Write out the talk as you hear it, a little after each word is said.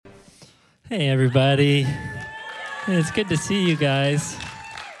Hey, everybody. It's good to see you guys.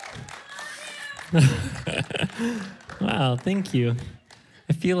 Wow, thank you.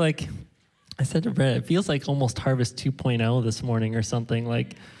 I feel like, I said to Brett, it feels like almost Harvest 2.0 this morning or something.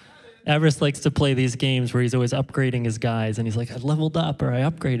 Like, Everest likes to play these games where he's always upgrading his guys, and he's like, I leveled up or I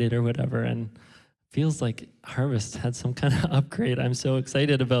upgraded or whatever, and feels like Harvest had some kind of upgrade. I'm so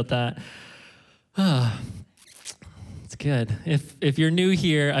excited about that. It's good. If you're new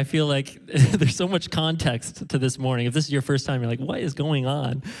here, I feel like there's so much context to this morning. If this is your first time, you're like, what is going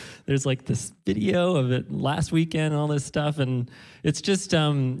on? There's like this video of it last weekend and all this stuff. And it's just,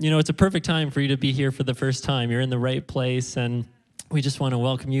 it's a perfect time for you to be here for the first time. You're in the right place. And we just want to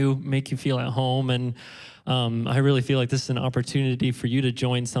welcome you, make you feel at home. And I really feel like this is an opportunity for you to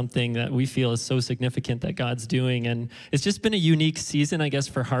join something that we feel is so significant that God's doing. And it's just been a unique season, I guess,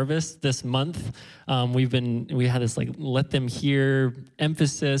 for Harvest this month. We had this like let them hear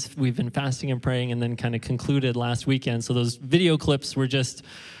emphasis. We've been fasting and praying, and then kind of concluded last weekend. So those video clips were just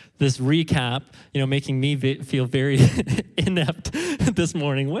this recap, making me feel very inept this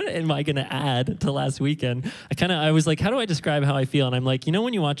morning. What am I going to add to last weekend? I was like, how do I describe how I feel? And I'm like,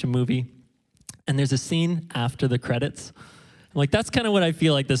 when you watch a movie and there's a scene after the credits, I'm like, that's kind of what I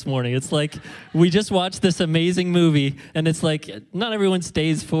feel like this morning. It's like we just watched this amazing movie, and it's like not everyone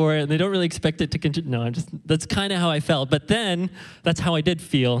stays for it, and they don't really expect it to continue. No, that's kind of how I felt. But then that's how I did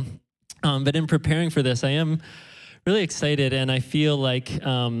feel. But in preparing for this, I am really excited, and I feel like,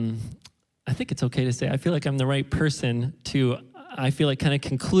 I think it's okay to say, I feel like I'm the right person to, kind of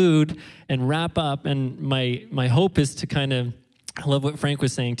conclude and wrap up. And my hope is to kind of, I love what Frank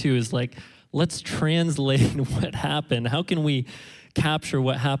was saying too, is like, let's translate what happened. How can we capture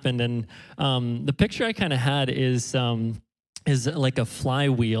what happened? And the picture I kind of had is like a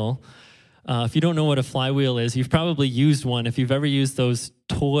flywheel. If you don't know what a flywheel is, you've probably used one. If you've ever used those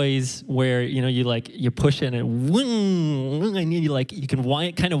toys where you push it and you can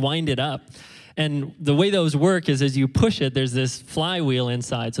wind it up. And the way those work is as you push it, there's this flywheel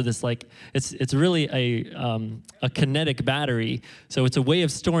inside. So this it's really a kinetic battery. So it's a way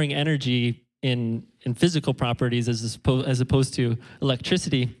of storing energy in physical properties as opposed to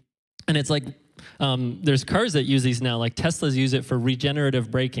electricity. And it's like there's cars that use these now, like Teslas use it for regenerative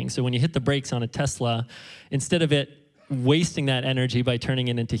braking. So when you hit the brakes on a Tesla, instead of it wasting that energy by turning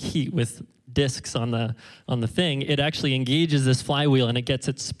it into heat with discs on the thing, it actually engages this flywheel and it gets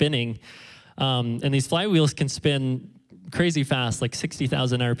it spinning. And these flywheels can spin crazy fast, like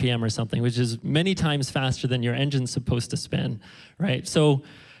 60,000 RPM or something, which is many times faster than your engine's supposed to spin, right? So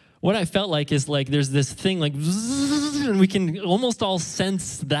what I felt like is like there's this thing like, and we can almost all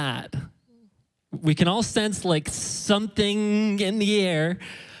sense that. We can all sense like something in the air.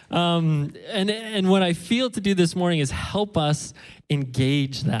 And what I feel to do this morning is help us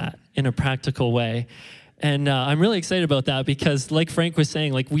engage that in a practical way. And I'm really excited about that because like Frank was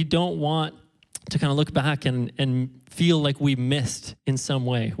saying, like we don't want to kind of look back and feel like we missed in some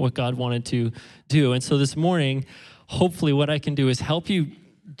way what God wanted to do. And so this morning, hopefully what I can do is help you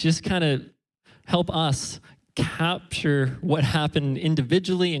just kind of help us capture what happened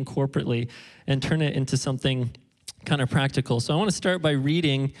individually and corporately and turn it into something kind of practical. So I want to start by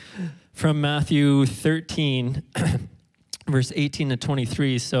reading from Matthew 13, verse 18 to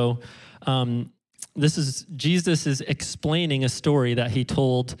 23. So Jesus is explaining a story that he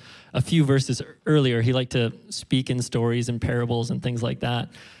told a few verses earlier. He liked to speak in stories and parables and things like that.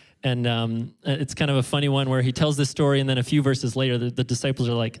 And it's kind of a funny one where he tells this story, and then a few verses later, the disciples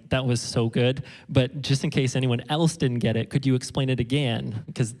are like, that was so good. But just in case anyone else didn't get it, could you explain it again?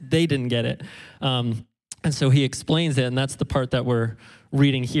 Because they didn't get it. And so he explains it, and that's the part that we're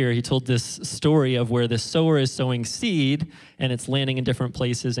reading here. He told this story of where the sower is sowing seed, and it's landing in different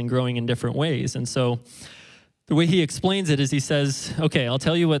places and growing in different ways. And so the way he explains it is he says, okay, I'll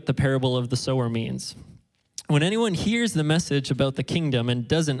tell you what the parable of the sower means. When anyone hears the message about the kingdom and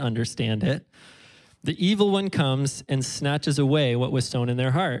doesn't understand it, the evil one comes and snatches away what was sown in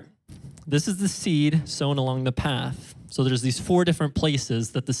their heart. This is the seed sown along the path. So there's these 4 different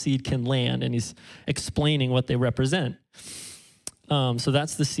places that the seed can land, and he's explaining what they represent. So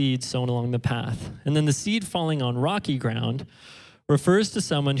that's the seed sown along the path. And then the seed falling on rocky ground refers to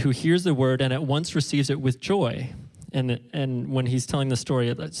someone who hears the word and at once receives it with joy. And when he's telling the story,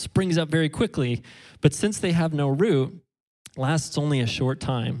 it springs up very quickly. But since they have no root, lasts only a short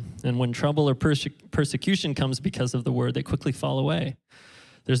time. And when trouble or persecution comes because of the word, they quickly fall away.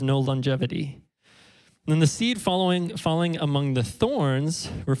 There's no longevity. And then the seed falling among the thorns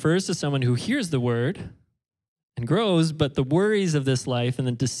refers to someone who hears the word and grows, but the worries of this life and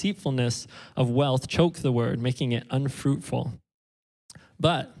the deceitfulness of wealth choke the word, making it unfruitful.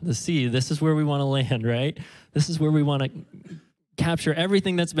 But the seed, this is where we want to land, right? This is where we want to capture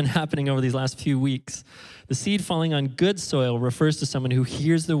everything that's been happening over these last few weeks. The seed falling on good soil refers to someone who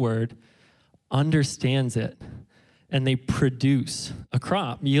hears the word, understands it, and they produce a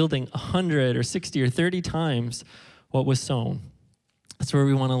crop yielding 100 or 60 or 30 times what was sown. That's where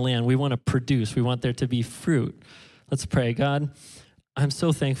we want to land. We want to produce. We want there to be fruit. Let's pray. God, I'm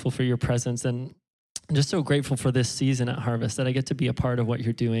so thankful for your presence, and I'm just so grateful for this season at Harvest that I get to be a part of what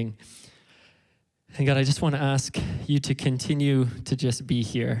you're doing. And God, I just want to ask you to continue to just be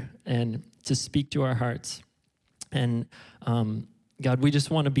here and to speak to our hearts. And God, we just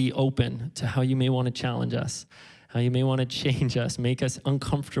want to be open to how you may want to challenge us, how you may want to change us, make us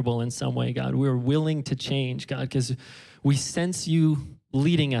uncomfortable in some way, God. We're willing to change, God, because we sense you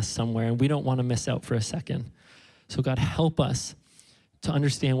leading us somewhere, and we don't want to miss out for a second. So God, help us to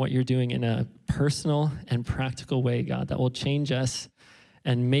understand what you're doing in a personal and practical way, God, that will change us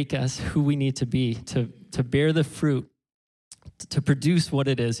and make us who we need to be to bear the fruit, to produce what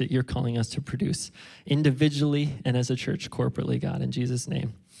it is that you're calling us to produce individually and as a church corporately, God, in Jesus'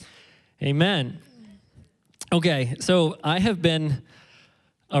 name. Amen. Okay, so I have been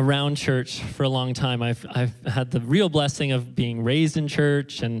around church for a long time. I've had the real blessing of being raised in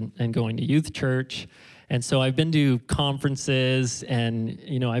church and going to youth church. And so I've been to conferences and,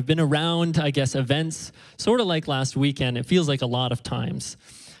 I've been around, I guess, events, sort of like last weekend. It feels like a lot of times.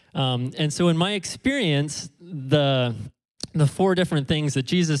 And so in my experience, the four different things that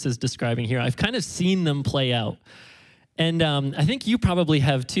Jesus is describing here, I've kind of seen them play out. And I think you probably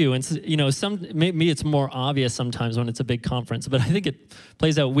have too. And, maybe it's more obvious sometimes when it's a big conference, but I think it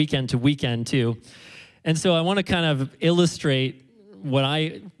plays out weekend to weekend too. And so I want to kind of illustrate what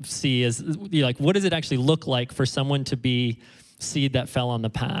I see is what does it actually look like for someone to be seed that fell on the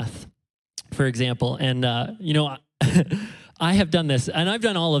path, for example. And, I have done this, and I've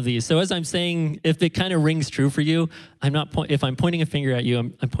done all of these. So as I'm saying, if it kind of rings true for you, if I'm pointing a finger at you,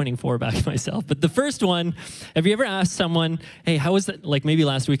 I'm pointing forward back at myself. But the first one, have you ever asked someone, hey, how was that, like maybe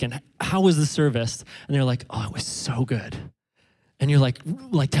last weekend, how was the service? And they're like, oh, it was so good. And you're like,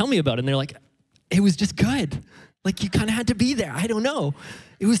 tell me about it. And they're like, it was just good. Like, you kind of had to be there. I don't know.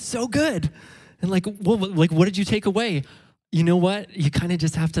 It was so good. And what did you take away? You know what? You kind of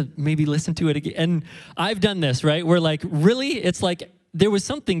just have to maybe listen to it again. And I've done this, right? Where really, it's like there was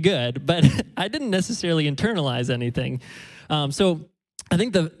something good, but I didn't necessarily internalize anything. So I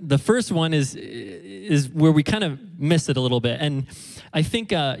think the first one is where we kind of miss it a little bit. And I think,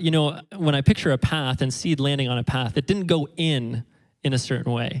 when I picture a path and seed landing on a path, it didn't go in a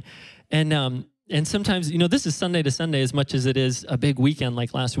certain way. And sometimes, this is Sunday to Sunday as much as it is a big weekend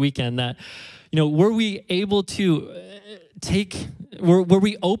like last weekend that, were we able to were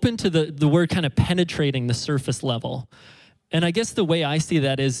we open to the word kind of penetrating the surface level? And I guess the way I see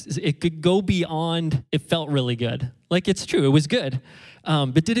that is it could go beyond, it felt really good. Like, it's true, it was good.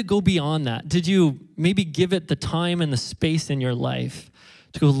 But did it go beyond that? Did you maybe give it the time and the space in your life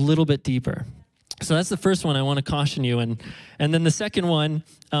to go a little bit deeper? So that's the first one I want to caution you. And then the second one,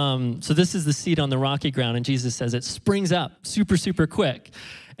 so this is the seed on the rocky ground, and Jesus says it springs up super, super quick.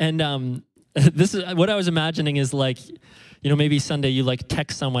 And this is what I was imagining is maybe Sunday you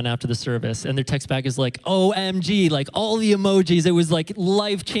text someone after the service and their text back is like, OMG, all the emojis. It was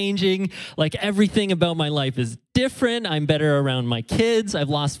life-changing. Everything about my life is different. I'm better around my kids. I've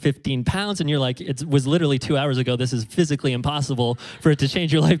lost 15 pounds. And you're like, it was literally 2 hours ago. This is physically impossible for it to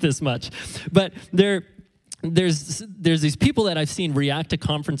change your life this much. But there's these people that I've seen react to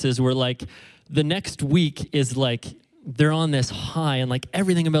conferences where the next week is they're on this high and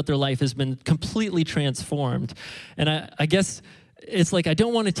everything about their life has been completely transformed. And I guess it's I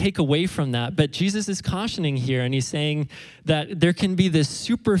don't want to take away from that, but Jesus is cautioning here, and he's saying that there can be this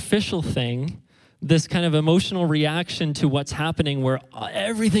superficial thing, this kind of emotional reaction to what's happening where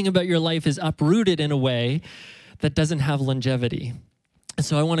everything about your life is uprooted in a way that doesn't have longevity. And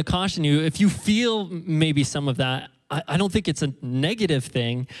so I want to caution you, if you feel maybe some of that, I don't think it's a negative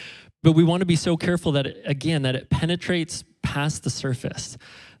thing, but we want to be so careful that it penetrates past the surface,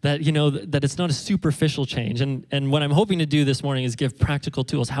 that, that it's not a superficial change. And what I'm hoping to do this morning is give practical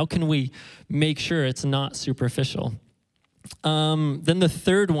tools. How can we make sure it's not superficial? Then the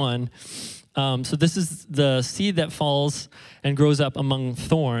third one, so this is the seed that falls and grows up among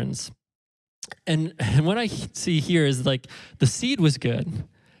thorns. And what I see here is the seed was good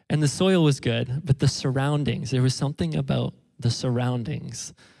and the soil was good, but the surroundings, there was something about the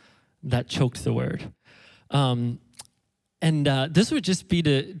surroundings that choked the word. And this would just be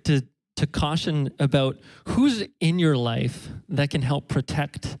to caution about who's in your life that can help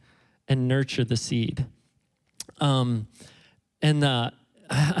protect and nurture the seed. And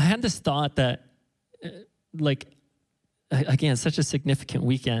I had this thought that, like, again, such a significant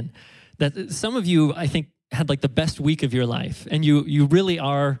weekend, that some of you, I think, had like the best week of your life, and you really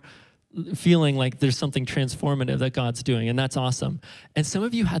are feeling like there's something transformative that God's doing, and that's awesome. And some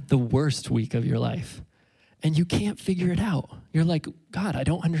of you had the worst week of your life, and you can't figure it out. You're like, God, I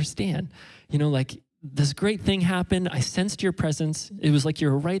don't understand. Like, this great thing happened. I sensed your presence. It was like you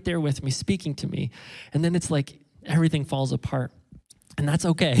were right there with me, speaking to me. And then it's like everything falls apart. And that's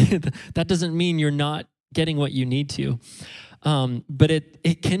okay. That doesn't mean you're not getting what you need to. But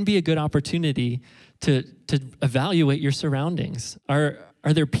it can be a good opportunity to evaluate your surroundings. Are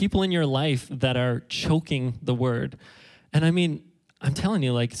there people in your life that are choking the word? And I mean, I'm telling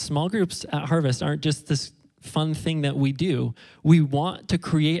you, like, small groups at Harvest aren't just this fun thing that we do. We want to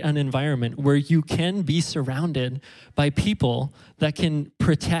create an environment where you can be surrounded by people that can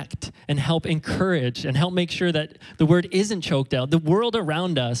protect and help encourage and help make sure that the word isn't choked out. The world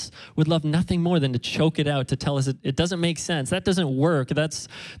around us would love nothing more than to choke it out, to tell us it doesn't make sense, that doesn't work, that's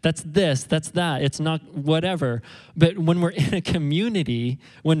this, that's that, it's not whatever. But when we're in a community,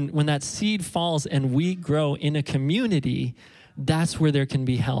 when that seed falls and we grow in a community, that's where there can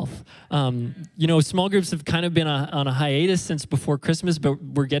be health. Small groups have kind of been on a hiatus since before Christmas, but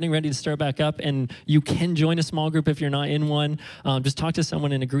we're getting ready to start back up, and you can join a small group if you're not in one. Just talk to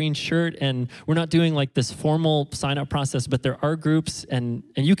someone in a green shirt, and we're not doing like this formal sign-up process, but there are groups, and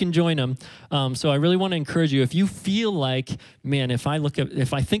you can join them. So I really want to encourage you, if you feel like, man, if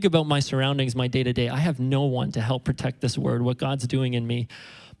I think about my surroundings, my day-to-day, I have no one to help protect this word, what God's doing in me,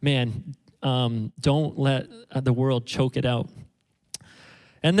 man, don't let the world choke it out.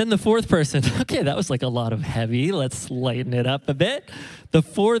 And then the fourth person, okay, that was like a lot of heavy. Let's lighten it up a bit. The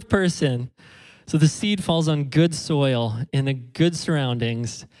fourth person, so the seed falls on good soil in the good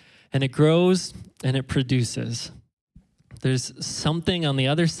surroundings, and it grows and it produces. There's something on the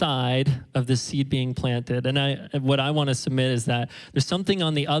other side of the seed being planted. And what I want to submit is that there's something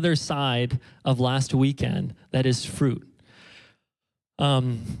on the other side of last weekend that is fruit.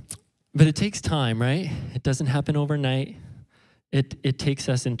 But it takes time, right? It doesn't happen overnight. It takes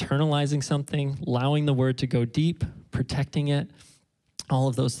us internalizing something, allowing the word to go deep, protecting it, all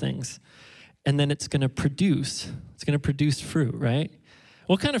of those things. And then it's going to produce fruit, right?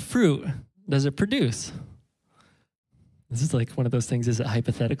 What kind of fruit does it produce? This is like one of those things, is it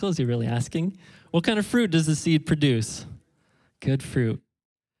hypothetical? Is he really asking? What kind of fruit does the seed produce? Good fruit.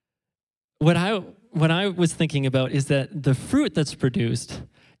 What I was thinking about is that the fruit that's produced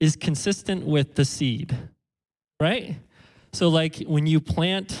is consistent with the seed, right? So like when you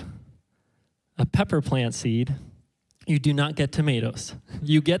plant a pepper plant seed, you do not get tomatoes.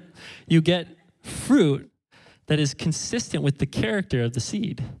 You get fruit that is consistent with the character of the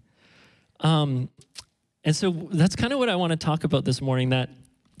seed. And so that's kind of what I want to talk about this morning, that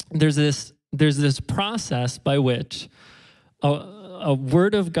there's this process by which a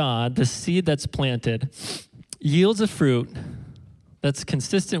word of God, the seed that's planted, yields a fruit that's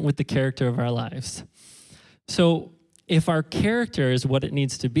consistent with the character of our lives. So if our character is what it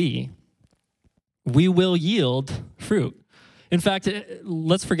needs to be, we will yield fruit. In fact,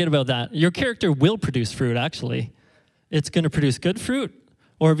 let's forget about that. Your character will produce fruit, actually. It's going to produce good fruit.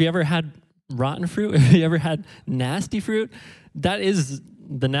 Or have you ever had rotten fruit? Have you ever had nasty fruit? That is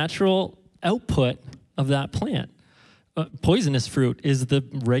the natural output of that plant. Poisonous fruit is the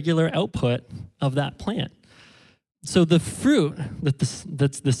regular output of that plant. So the fruit that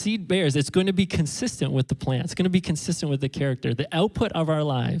the seed bears, it's going to be consistent with the plant. It's going to be consistent with the character. The output of our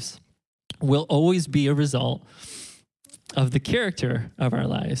lives will always be a result of the character of our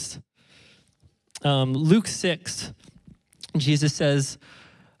lives. Luke 6, Jesus says,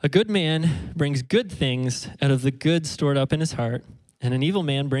 "A good man brings good things out of the good stored up in his heart, and an evil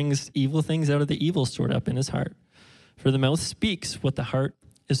man brings evil things out of the evil stored up in his heart. For the mouth speaks what the heart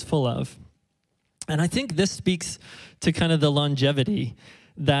is full of." And I think this speaks to kind of the longevity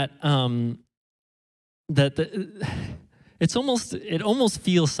that it almost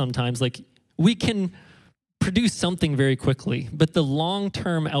feels sometimes like we can produce something very quickly, but the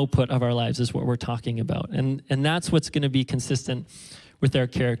long-term output of our lives is what we're talking about, and that's what's going to be consistent with our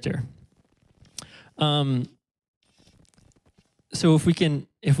character. So if we can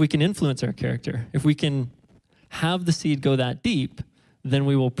influence our character, if we can have the seed go that deep, then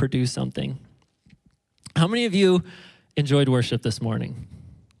we will produce something. How many of you enjoyed worship this morning?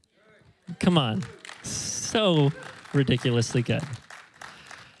 Come on. So ridiculously good.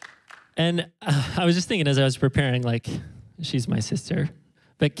 And I was just thinking as I was preparing, like, she's my sister.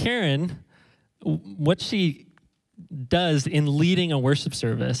 But Karen, what she does in leading a worship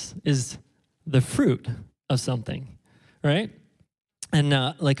service is the fruit of something, right? And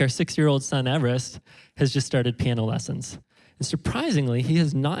like our 6-year-old son, Everest, has just started piano lessons. And surprisingly, he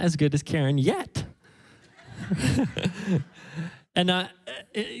is not as good as Karen yet. And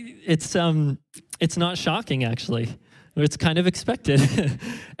it's not shocking, actually. It's kind of expected.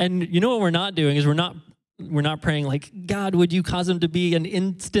 And you know what we're not doing is we're not praying like, God, would you cause him to be an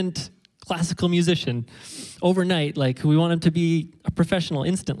instant classical musician overnight? Like, we want him to be a professional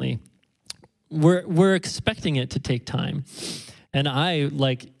instantly. We're expecting it to take time. And I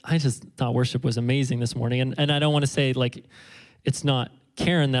just thought worship was amazing this morning. And I don't want to say like it's not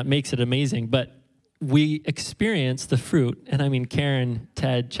Karen that makes it amazing, but we experience the fruit. And I mean, Karen,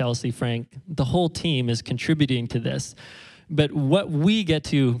 Ted, Chelsea, Frank, the whole team is contributing to this. But what we get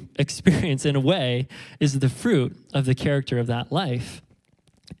to experience in a way is the fruit of the character of that life.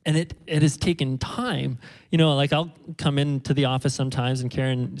 And it has taken time. You know, like I'll come into the office sometimes and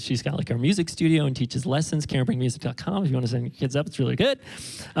Karen, she's got like our music studio and teaches lessons, KarenBringMusic.com if you want to send your kids up, it's really good.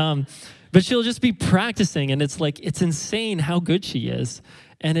 But she'll just be practicing and it's like, it's insane how good she is.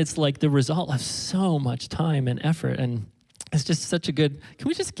 And it's like the result of so much time and effort. And it's just such a good, can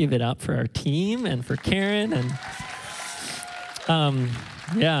we just give it up for our team and for Karen? And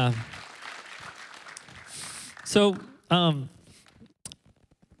yeah. So,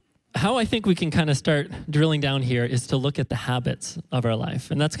 how I think we can kind of start drilling down here is to look at the habits of our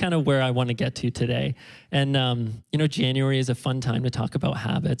life. And that's kind of where I want to get to today. And, you know, January is a fun time to talk about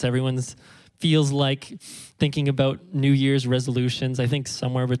habits. Everyone's feels like thinking about New Year's resolutions. I think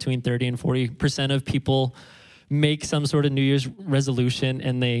somewhere between 30 and 40% of people make some sort of New Year's resolution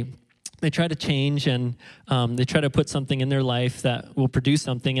and they try to change and they try to put something in their life that will produce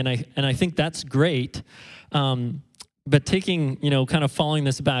something. And I think that's great. But taking, you know, kind of following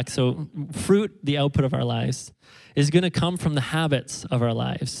this back, so fruit, the output of our lives, is going to come from the habits of our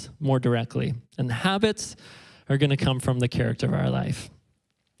lives more directly. And the habits are going to come from the character of our life.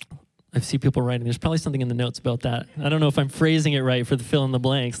 I see people writing. There's probably something in the notes about that. I don't know if I'm phrasing it right for the fill in the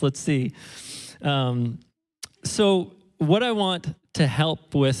blanks. Let's see. So what I want to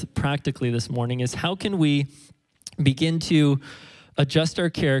help with practically this morning is how can we begin to adjust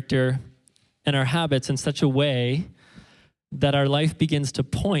our character and our habits in such a way that our life begins to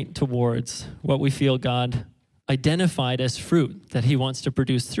point towards what we feel God identified as fruit that he wants to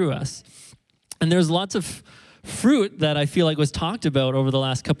produce through us. And there's lots of fruit that I feel like was talked about over the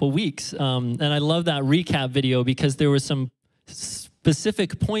last couple weeks. And I love that recap video because there were some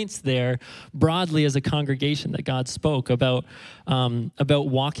specific points there broadly as a congregation that God spoke about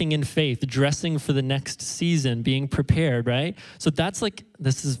walking in faith, dressing for the next season, being prepared, right? So that's like,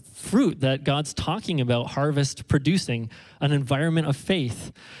 this is fruit that God's talking about, harvest producing, an environment of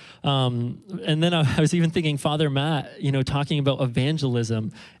faith. And then I was even thinking Father Matt, you know, talking about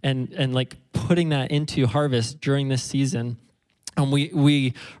evangelism and like putting that into harvest during this season. And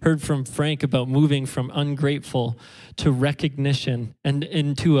we heard from Frank about moving from ungrateful to recognition and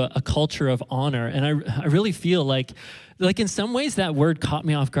into a culture of honor. And I really feel like in some ways that word caught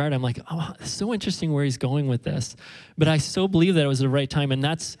me off guard. I'm like, oh, it's so interesting where he's going with this. But I so believe that it was the right time. And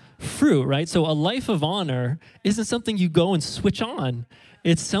that's fruit, right? So a life of honor isn't something you go and switch on.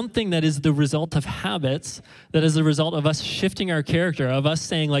 It's something that is the result of habits, that is the result of us shifting our character, of us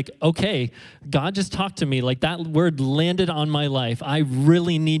saying like, okay, God just talked to me, like that word landed on my life. I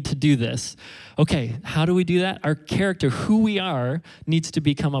really need to do this. Okay, how do we do that? Our character, who we are, needs to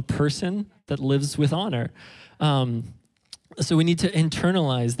become a person that lives with honor. So we need to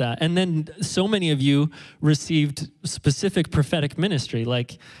internalize that. And then so many of you received specific prophetic ministry,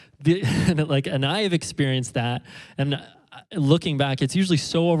 and I have experienced that. And looking back, it's usually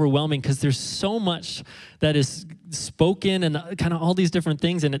so overwhelming because there's so much that is spoken and kind of all these different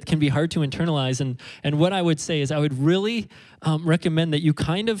things, and it can be hard to internalize. And what I would say is I would really recommend that you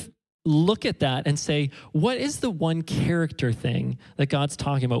kind of look at that and say, what is the one character thing that God's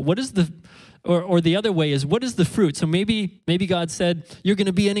talking about? What is the, or the other way is, what is the fruit? So maybe God said, you're going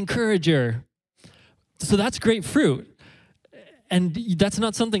to be an encourager. So that's great fruit. And that's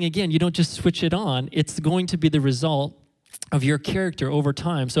not something, again, you don't just switch it on. It's going to be the result of your character over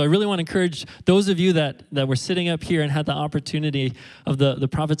time. So I really want to encourage those of you that were sitting up here and had the opportunity of the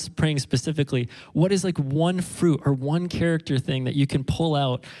prophets praying specifically, what is like one fruit or one character thing that you can pull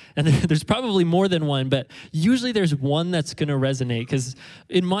out? And there's probably more than one, but usually there's one that's going to resonate, because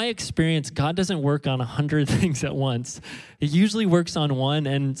in my experience, God doesn't work on 100 things at once. He usually works on one,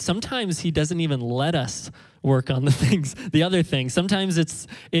 and sometimes he doesn't even let us work on the other things. Sometimes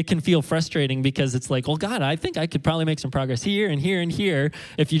it can feel frustrating because it's like, well, God, I think I could probably make some progress here and here and here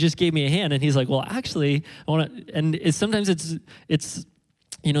if you just gave me a hand. And he's like, well, actually, I want to, and sometimes it's,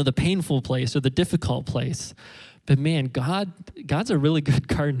 you know, the painful place or the difficult place. But man, God's a really good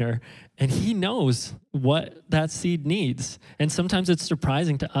gardener, and he knows what that seed needs. And sometimes it's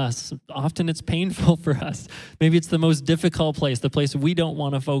surprising to us. Often it's painful for us. Maybe it's the most difficult place, the place we don't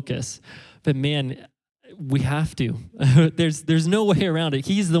want to focus. But man, we have to. There's no way around it.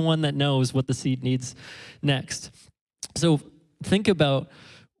 He's the one that knows what the seed needs next. So think about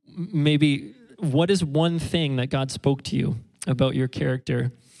maybe what is one thing that God spoke to you about your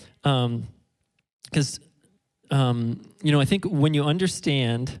character? Because I think when you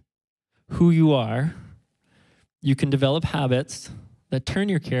understand who you are, you can develop habits that turn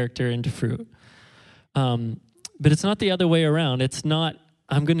your character into fruit. But it's not the other way around. It's not,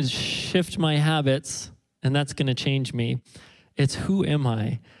 I'm going to shift my habits and that's going to change me. It's who am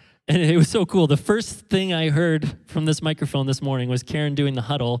I? And it was so cool. The first thing I heard from this microphone this morning was Karen doing the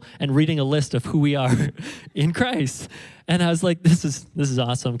huddle and reading a list of who we are in Christ. And I was like, this is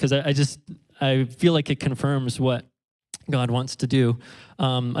awesome, because I feel like it confirms what God wants to do.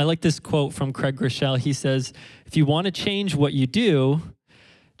 I like this quote from Craig Groeschel. He says, if you want to change what you do,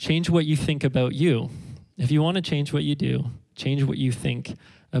 change what you think about you. If you want to change what you do, change what you think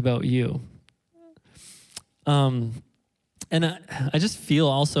about you. And I just feel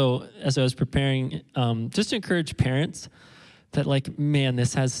also, as I was preparing, just to encourage parents that, like, man,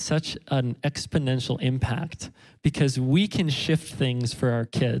 this has such an exponential impact, because we can shift things for our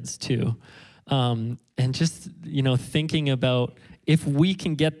kids too. And just, thinking about, if we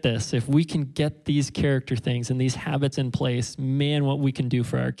can get this, if we can get these character things and these habits in place, man, what we can do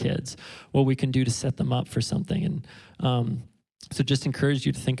for our kids, what we can do to set them up for something. And so just encourage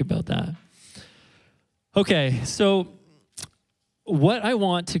you to think about that. Okay, so what I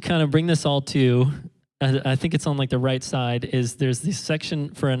want to kind of bring this all to, I think it's on like the right side, is there's this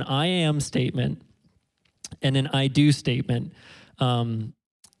section for an I am statement and an I do statement. And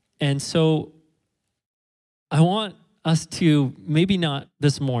so I want us to, maybe not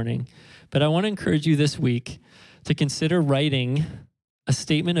this morning, but I want to encourage you this week to consider writing a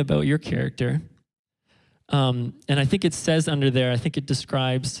statement about your character. And I think it says under there, I think it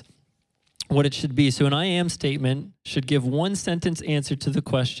describes what it should be. So an I am statement should give one sentence answer to the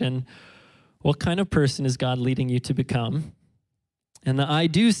question, what kind of person is God leading you to become? And the I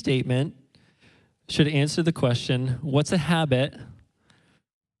do statement should answer the question, what's a habit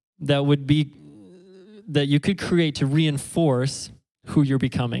that you could create to reinforce who you're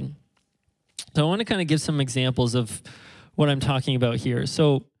becoming? So I want to kind of give some examples of what I'm talking about here.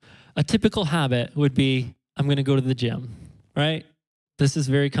 So a typical habit would be, I'm going to go to the gym, right? This is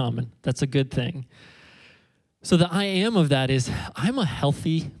very common. That's a good thing. So the I am of that is, I'm a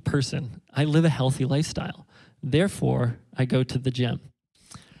healthy person. I live a healthy lifestyle. Therefore, I go to the gym.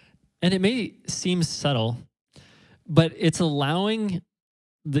 And it may seem subtle, but it's allowing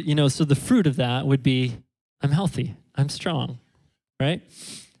so the fruit of that would be, I'm healthy, I'm strong, right?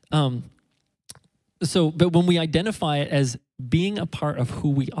 But when we identify it as being a part of who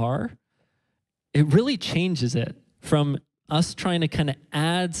we are, it really changes it from us trying to kind of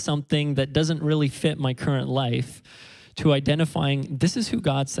add something that doesn't really fit my current life to identifying, this is who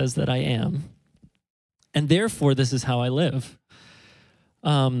God says that I am, and therefore this is how I live.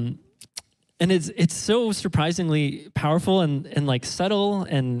 And it's so surprisingly powerful and like subtle.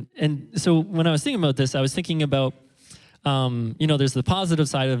 And so when I was thinking about this, I was thinking about, there's the positive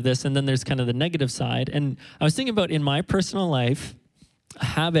side of this, and then there's kind of the negative side. And I was thinking about, in my personal life, a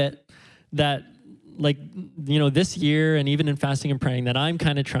habit that, this year, and even in fasting and praying, that I'm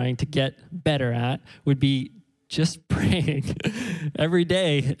kind of trying to get better at would be just praying every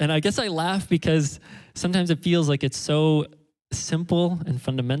day. And I guess I laugh because sometimes it feels like it's so simple and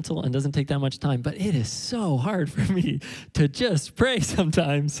fundamental and doesn't take that much time, but it is so hard for me to just pray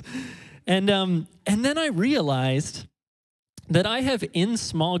sometimes. And then I realized that I have, in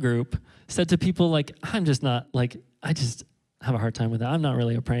small group, said to people, like, I'm just not, like, I just have a hard time with that. I'm not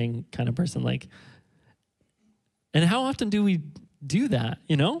really a praying kind of person. And how often do we do that,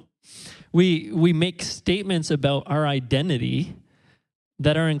 We make statements about our identity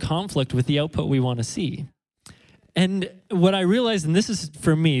that are in conflict with the output we want to see. And what I realized, and this is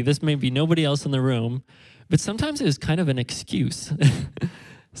for me, this may be nobody else in the room, but sometimes it was kind of an excuse.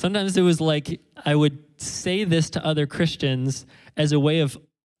 Sometimes it was like I would say this to other Christians as a way of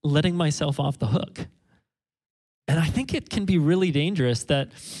letting myself off the hook. And I think it can be really dangerous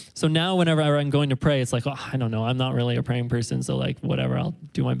so now whenever I'm going to pray, it's like, oh, I don't know, I'm not really a praying person, so whatever, I'll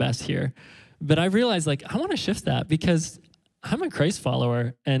do my best here. But I realized I want to shift that, because I'm a Christ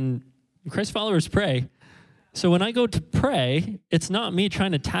follower, and Christ followers pray. So when I go to pray, it's not me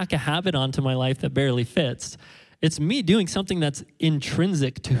trying to tack a habit onto my life that barely fits. It's me doing something that's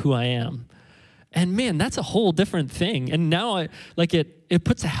intrinsic to who I am. And man, that's a whole different thing. And now it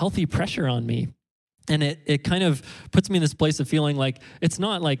puts a healthy pressure on me. And it kind of puts me in this place of feeling like, it's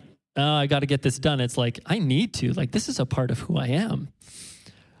not like, oh, I got to get this done. It's like, I need to, like, this is a part of who I am.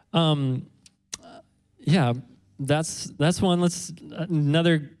 Yeah, that's one.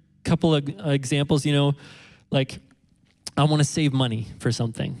 Another couple of examples, like I want to save money for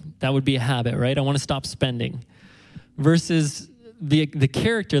something. That would be a habit, right? I want to stop spending. Versus the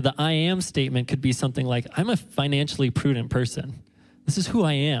character, the I am statement could be something like, I'm a financially prudent person. This is who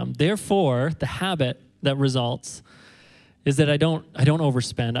I am. Therefore, the habit that results is that I don't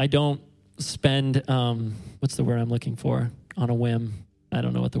overspend. I don't spend, what's the word I'm looking for? On a whim. I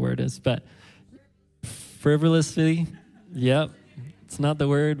don't know what the word is, but frivolously. Yep. It's not the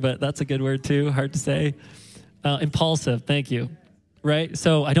word, but that's a good word too. Hard to say. Impulsive. Thank you. Right?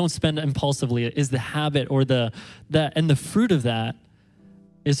 So I don't spend impulsively. It is the habit or and the fruit of that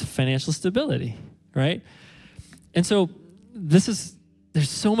is financial stability, right? And so there's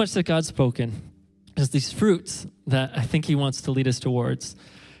so much that God's spoken. There's these fruits that I think he wants to lead us towards.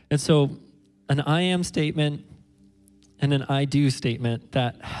 And so an I am statement and an I do statement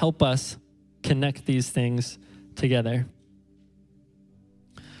that help us connect these things together.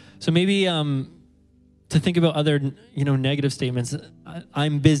 So maybe to think about other, negative statements.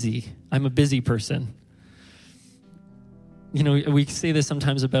 I'm busy. I'm a busy person. We say this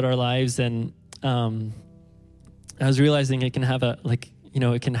sometimes about our lives, and I was realizing it can have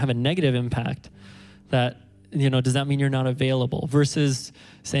it can have a negative impact. That, does that mean you're not available? Versus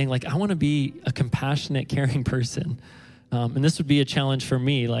saying like, I want to be a compassionate, caring person. And this would be a challenge for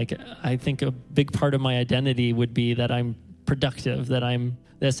me. Like, I think a big part of my identity would be that I'm productive, that I'm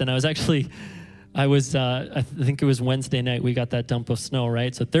this. And I think it was Wednesday night, we got that dump of snow,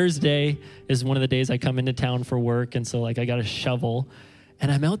 right? So Thursday is one of the days I come into town for work. And so like, I got a shovel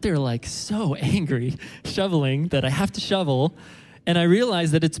and I'm out there like so angry shoveling that I have to shovel. And I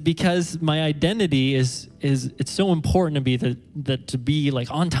realize that it's because my identity is it's so important to be that to be like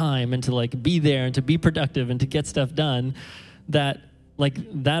on time and to like be there and to be productive and to get stuff done, that like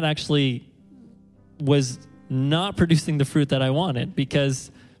that actually was not producing the fruit that I wanted. Because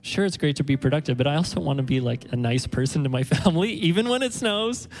sure, it's great to be productive, but I also want to be like a nice person to my family, even when it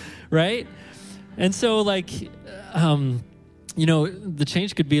snows, right? And so like, the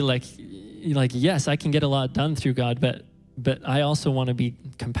change could be like, yes, I can get a lot done through God, but I also want to be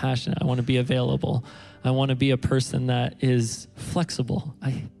compassionate. I want to be available. I want to be a person that is flexible.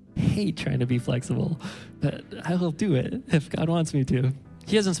 I hate trying to be flexible, but I will do it if God wants me to.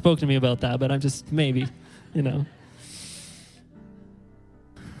 He hasn't spoken to me about that, but I'm just maybe, Why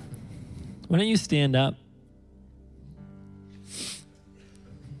don't you stand up?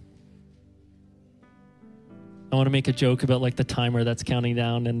 I want to make a joke about like the timer that's counting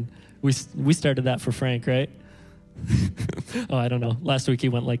down, and we started that for Frank, right? Oh, I don't know. Last week he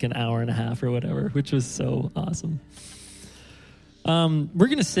went like an hour and a half or whatever, which was so awesome. We're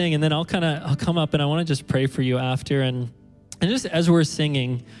gonna sing, and then I'll come up and I want to just pray for you after, and just as we're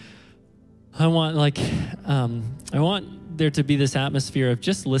singing, I want there to be this atmosphere of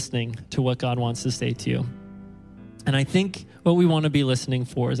just listening to what God wants to say to you. And I think what we want to be listening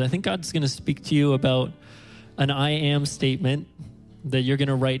for is I think God's going to speak to you about an I am statement that you're going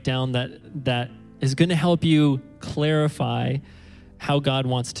to write down that is going to help you clarify how God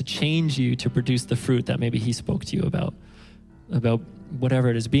wants to change you to produce the fruit that maybe he spoke to you about whatever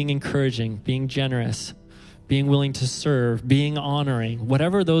it is, being encouraging, being generous, being willing to serve, being honoring,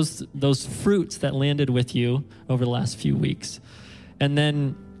 whatever those fruits that landed with you over the last few weeks. And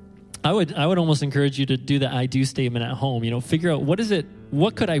then I would almost encourage you to do the I do statement at home. Figure out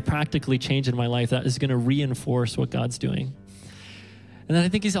what could I practically change in my life that is going to reinforce what God's doing. And then I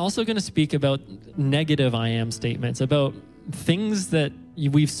think he's also going to speak about negative I am statements, about things that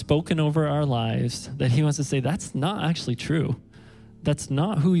we've spoken over our lives that he wants to say, that's not actually true. That's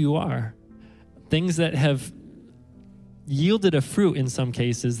not who you are. Things that have yielded a fruit in some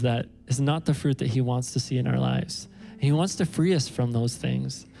cases that is not the fruit that he wants to see in our lives. And he wants to free us from those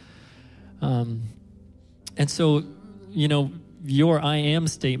things. And so, your I am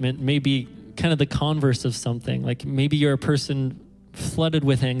statement may be kind of the converse of something. Like maybe you're a person flooded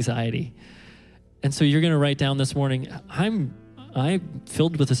with anxiety. And so you're going to write down this morning, I'm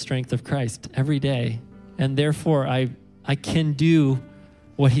filled with the strength of Christ every day. And therefore I can do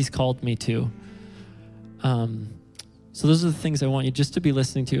what he's called me to. So those are the things I want you just to be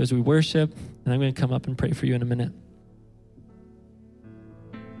listening to as we worship. And I'm going to come up and pray for you in a minute.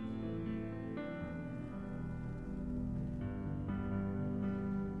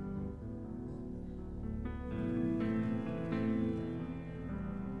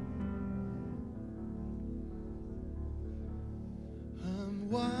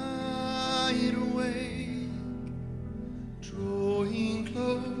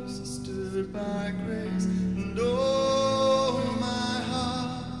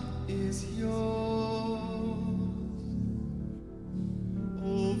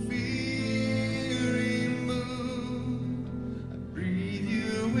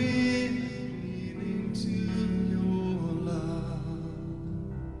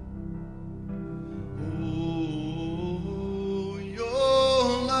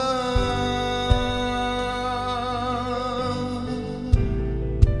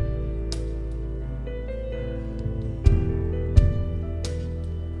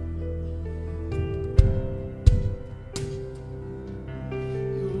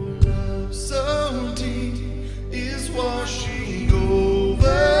 so deep is washing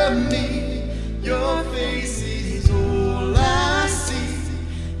over me. Your face is all I see.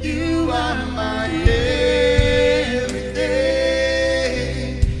 You are my everything.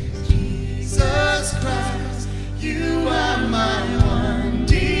 Jesus Christ, you are my one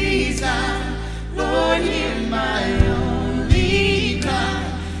desire. Lord, hear my only cry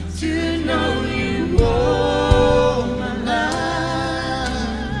to know you all my life.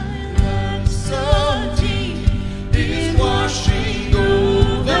 Love so deep is washing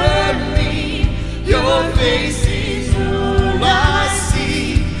over me. Your face is all I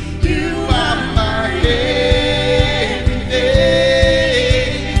see. You are my everything.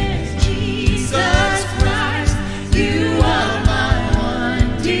 Jesus Christ, you are my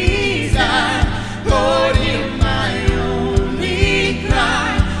one desire. Lord, hear my only cry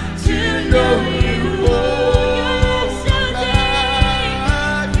to know you all my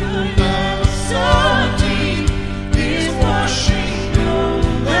life. Your love so deep is washing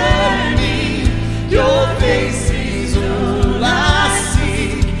over me. Your face is all I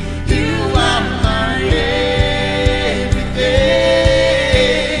seek. You are my everything.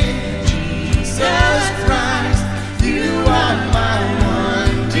 Jesus Christ, you are my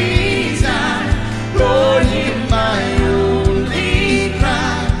one desire. Lord, hear my only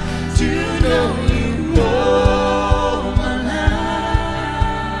cry to know you all my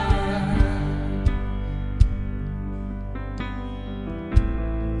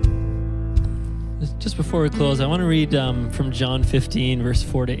life. Just before we close, I want to read from John 15, verse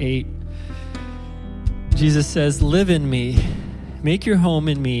 4 to 8. Jesus says, "Live in me, make your home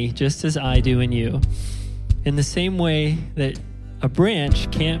in me, just as I do in you. In the same way that a branch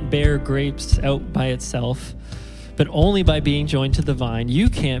can't bear grapes out by itself, but only by being joined to the vine, you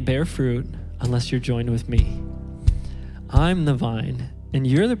can't bear fruit unless you're joined with me. I'm the vine, and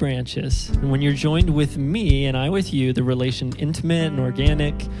you're the branches. And when you're joined with me and I with you, the relation intimate and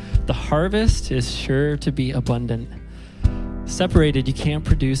organic, the harvest is sure to be abundant. Separated, you can't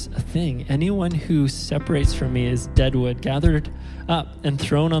produce a thing. Anyone who separates from me is dead wood, gathered up and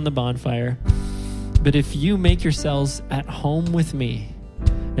thrown on the bonfire. But if you make yourselves at home with me,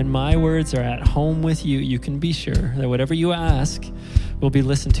 and my words are at home with you, you can be sure that whatever you ask will be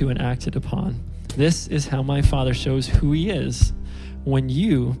listened to and acted upon. This is how my Father shows who he is, when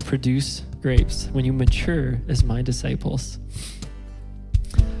you produce grapes, when you mature as my disciples."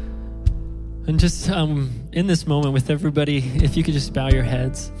 And just in this moment with everybody, if you could just bow your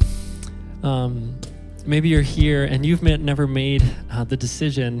heads. Maybe you're here and you've never made the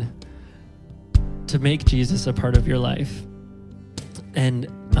decision to make Jesus a part of your life. And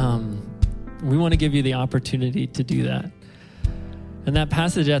we want to give you the opportunity to do that. And that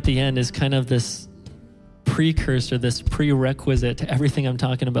passage at the end is kind of this precursor, this prerequisite to everything I'm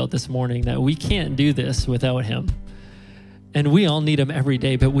talking about this morning, that we can't do this without him. And we all need him every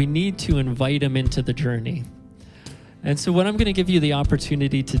day, but we need to invite him into the journey. And so what I'm going to give you the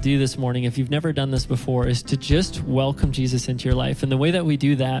opportunity to do this morning, if you've never done this before, is to just welcome Jesus into your life. And the way that we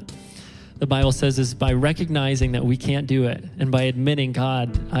do that, the Bible says, is by recognizing that we can't do it and by admitting,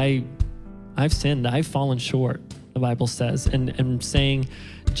 God, I've sinned, I've fallen short, the Bible says, and saying,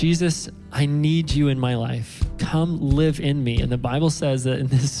 Jesus, I need you in my life. Come live in me. And the Bible says that in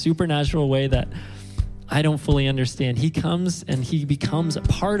this supernatural way that I don't fully understand, he comes and he becomes a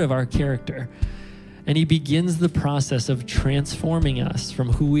part of our character. And he begins the process of transforming us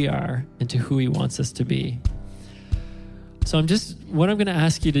from who we are into who he wants us to be. So what I'm going to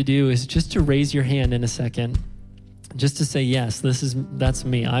ask you to do is just to raise your hand in a second, just to say, yes, that's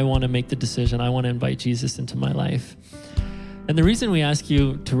me. I want to make the decision. I want to invite Jesus into my life. And the reason we ask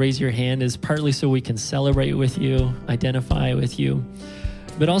you to raise your hand is partly so we can celebrate with you, identify with you,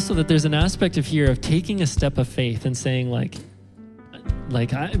 but also that there's an aspect of here of taking a step of faith and saying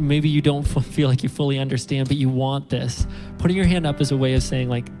maybe you don't feel like you fully understand, but you want this. Putting your hand up is a way of saying,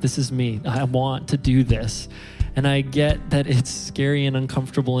 this is me. I want to do this. And I get that it's scary and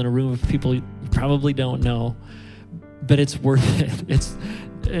uncomfortable in a room of people you probably don't know, but it's worth it.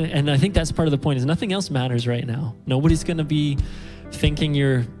 And I think that's part of the point, is nothing else matters right now. Nobody's going to be thinking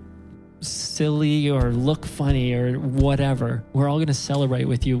you're silly or look funny or whatever. We're all going to celebrate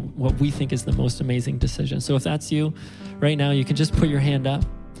with you what we think is the most amazing decision. So if that's you right now, you can just put your hand up,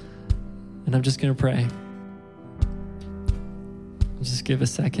 and I'm just going to pray. Just give a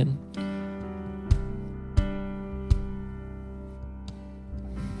second.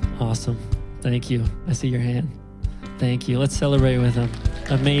 Awesome. Thank you. I see your hand. Thank you. Let's celebrate with them.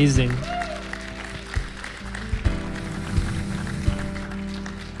 Amazing.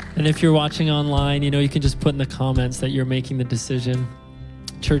 And if you're watching online, you can just put in the comments that you're making the decision.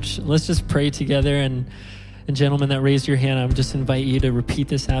 church, let's just pray together. And gentlemen that raised your hand, I would just invite you to repeat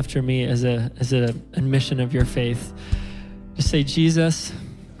this after me as an admission of your faith. Just say, Jesus,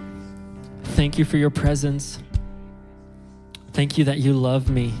 thank you for your presence. Thank you that you love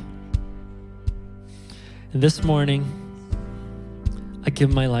me. And this morning, I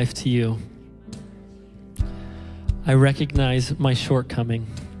give my life to you. I recognize my shortcoming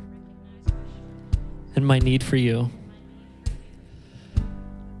and my need for you.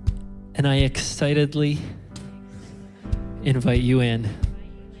 And I excitedly invite you in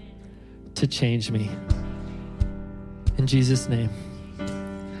to change me. In Jesus' name,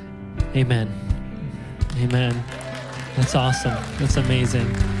 amen. Amen. That's awesome. That's amazing.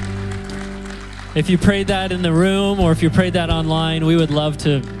 If you prayed that in the room or if you prayed that online, we would love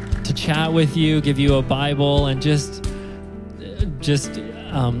to chat with you, give you a Bible, and just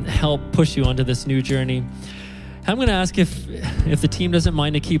help push you onto this new journey. I'm going to ask if the team doesn't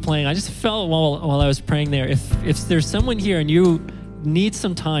mind to keep playing. I just felt while I was praying there, if there's someone here and you need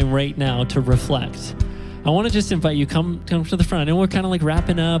some time right now to reflect, I want to just invite you, come to the front. I know we're kind of like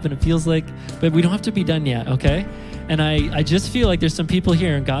wrapping up and it feels like, but we don't have to be done yet, okay? And I just feel like there's some people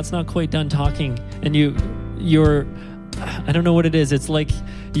here and God's not quite done talking, and you're I don't know what it is. It's like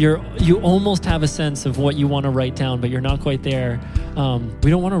you almost have a sense of what you want to write down, but you're not quite there. We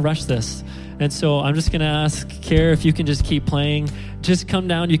don't want to rush this. And so I'm just going to ask Kara if you can just keep playing. Just come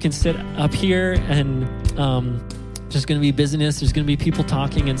down. You can sit up here, and there's going to be business. There's going to be people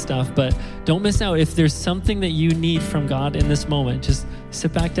talking and stuff, but don't miss out. If there's something that you need from God in this moment, just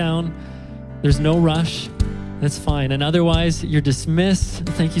sit back down. There's no rush. That's fine. And otherwise, you're dismissed.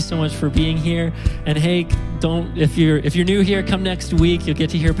 Thank you so much for being here. And hey, if you're new here, come next week. You'll get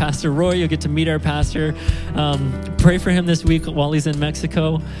to hear Pastor Roy. You'll get to meet our pastor. Pray for him this week while he's in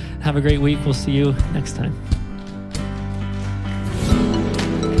Mexico. Have a great week. We'll see you next time.